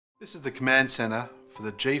This is the command center for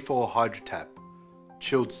the G4 HydroTap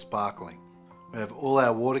chilled sparkling. We have all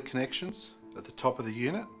our water connections at the top of the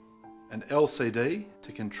unit, an LCD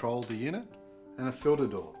to control the unit, and a filter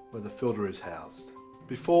door where the filter is housed.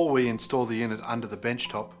 Before we install the unit under the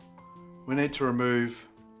benchtop, we need to remove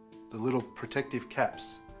the little protective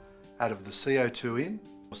caps out of the CO2 in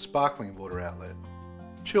or sparkling water outlet,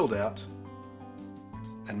 chilled out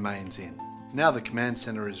and mains in. Now the command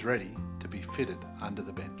center is ready to be fitted under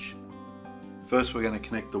the bench. First we're going to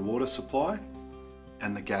connect the water supply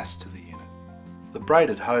and the gas to the unit. The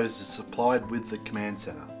braided hose is supplied with the command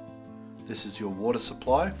center. This is your water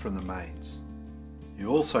supply from the mains. You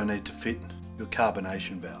also need to fit your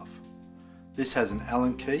carbonation valve. This has an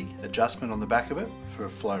Allen key adjustment on the back of it for a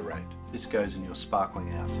flow rate. This goes in your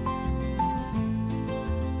sparkling out.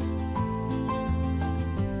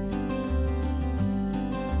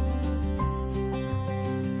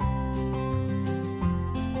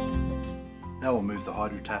 Now we'll move the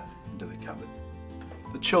HydroTap into the cupboard.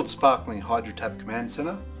 The chilled sparkling HydroTap command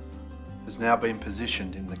center has now been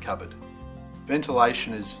positioned in the cupboard.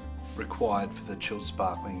 Ventilation is required for the chilled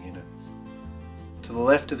sparkling unit. To the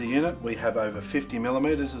left of the unit we have over 50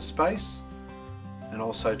 millimeters of space, and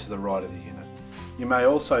also to the right of the unit. You may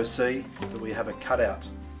also see that we have a cutout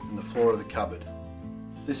in the floor of the cupboard.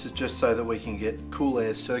 This is just so that we can get cool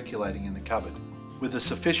air circulating in the cupboard. With a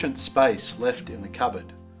sufficient space left in the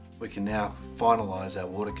cupboard, we can now finalise our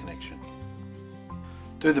water connection.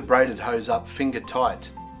 Do the braided hose up finger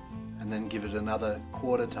tight and then give it another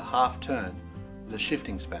quarter to half turn with a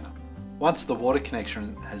shifting spanner. Once the water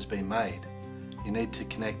connection has been made, you need to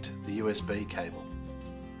connect the USB cable.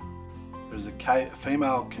 There is a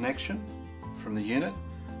female connection from the unit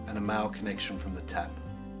and a male connection from the tap.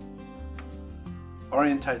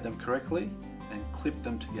 Orientate them correctly and clip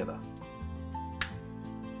them together.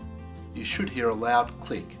 You should hear a loud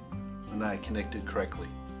click when they are connected correctly.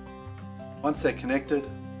 Once they're connected,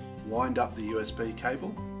 wind up the USB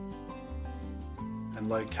cable and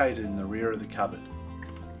locate it in the rear of the cupboard,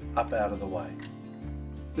 up out of the way.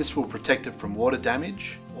 This will protect it from water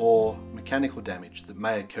damage or mechanical damage that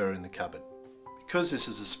may occur in the cupboard. Because this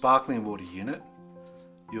is a sparkling water unit,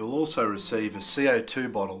 you will also receive a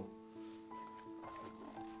CO2 bottle,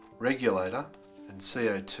 regulator and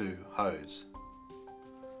CO2 hose.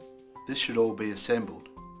 This should all be assembled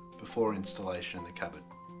before installation in the cupboard.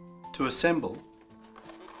 To assemble,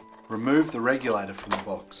 remove the regulator from the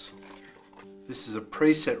box. This is a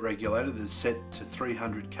preset regulator that is set to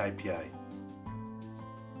 300 kPa.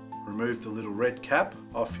 Remove the little red cap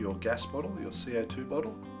off your gas bottle, your CO2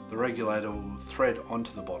 bottle. The regulator will thread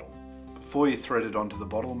onto the bottle. Before you thread it onto the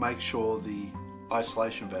bottle, make sure the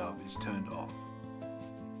isolation valve is turned off.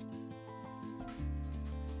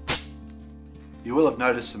 You will have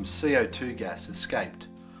noticed some CO2 gas escaped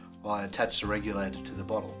while I attached the regulator to the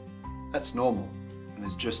bottle. That's normal and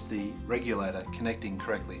is just the regulator connecting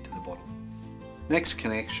correctly to the bottle. Next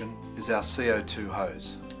connection is our CO2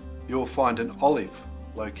 hose. You will find an olive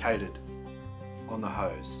located on the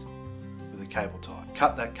hose with a cable tie.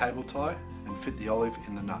 Cut that cable tie and fit the olive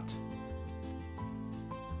in the nut.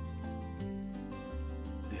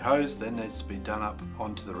 The hose then needs to be done up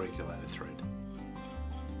onto the regulator thread.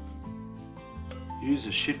 Use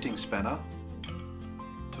a shifting spanner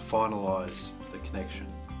to finalise the connection.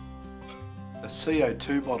 A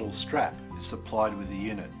CO2 bottle strap is supplied with the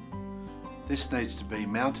unit. This needs to be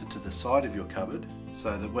mounted to the side of your cupboard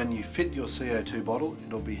so that when you fit your CO2 bottle,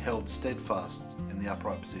 it will be held steadfast in the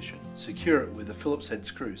upright position. Secure it with a Phillips head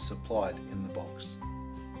screw supplied in the box.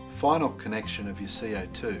 The final connection of your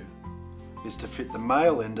CO2 is to fit the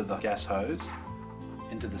male end of the gas hose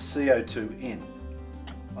into the CO2 in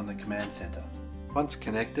on the command center. Once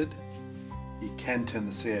connected, you can turn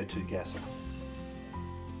the CO2 gas on.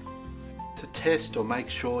 To test or make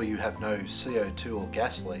sure you have no CO2 or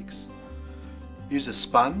gas leaks, use a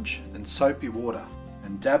sponge and soapy water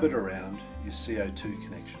and dab it around your CO2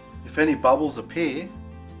 connection. If any bubbles appear,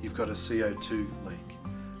 you've got a CO2 leak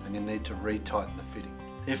and you need to retighten the fitting.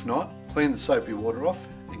 If not, clean the soapy water off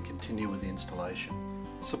and continue with the installation.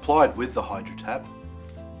 Supplied with the HydroTap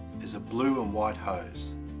is a blue and white hose.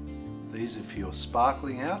 These are for your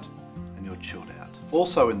sparkling out and your chilled out.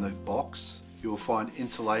 Also in the box, you will find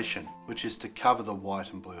insulation, which is to cover the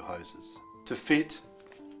white and blue hoses. To fit,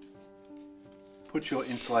 put your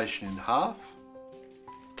insulation in half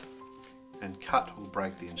and cut will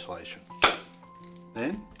break the insulation.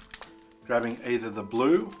 Then, grabbing either the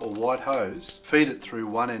blue or white hose, feed it through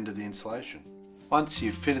one end of the insulation. Once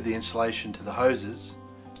you've fitted the insulation to the hoses,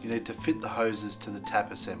 you need to fit the hoses to the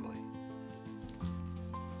tap assembly.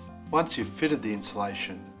 Once you've fitted the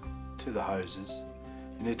insulation to the hoses,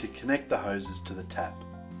 you need to connect the hoses to the tap.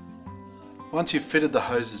 Once you've fitted the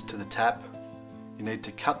hoses to the tap, you need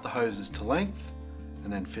to cut the hoses to length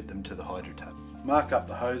and then fit them to the HydroTap. Mark up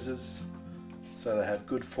the hoses so they have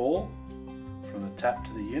good fall from the tap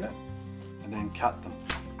to the unit, and then cut them.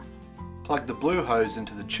 Plug the blue hose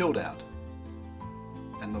into the chilled out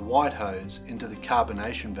and the white hose into the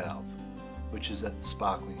carbonation valve, which is at the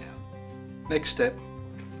sparkling out. Next step,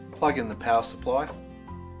 plug in the power supply,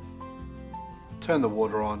 turn the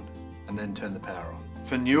water on, and then turn the power on.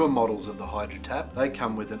 For newer models of the HydroTap, they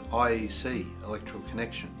come with an IEC electrical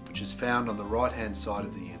connection, which is found on the right hand side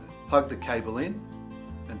of the unit. Plug the cable in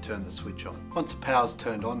and turn the switch on. Once the power's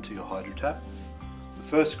turned on to your HydroTap, the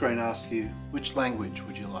first screen asks you which language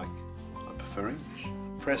would you like. I prefer English.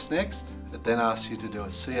 Press next. It then asks you to do a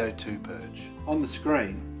CO2 purge. On the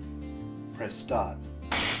screen, press start.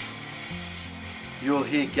 You will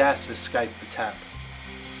hear gas escape the tap.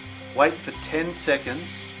 Wait for 10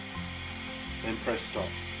 seconds, then press stop.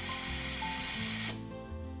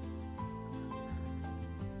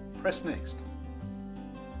 Press next.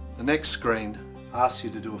 The next screen asks you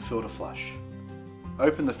to do a filter flush.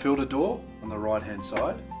 Open the filter door on the right hand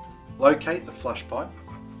side, locate the flush pipe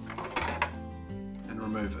and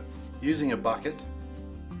remove it. Using a bucket,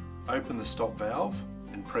 open the stop valve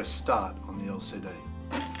and press start on the LCD.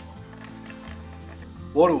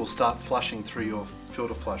 Water will start flushing through your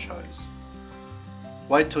filter flush hose.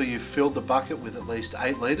 Wait till you've filled the bucket with at least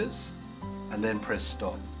 8 litres and then press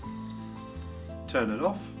stop. Turn it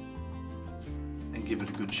off and give it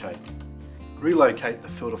a good shake. Relocate the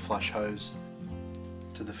filter flush hose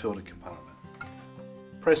to the filter compartment.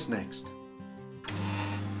 Press next.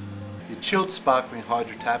 Your chilled sparkling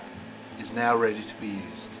HydroTap is now ready to be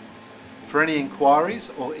used. For any inquiries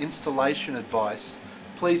or installation advice,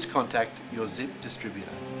 please contact your Zip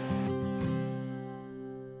distributor.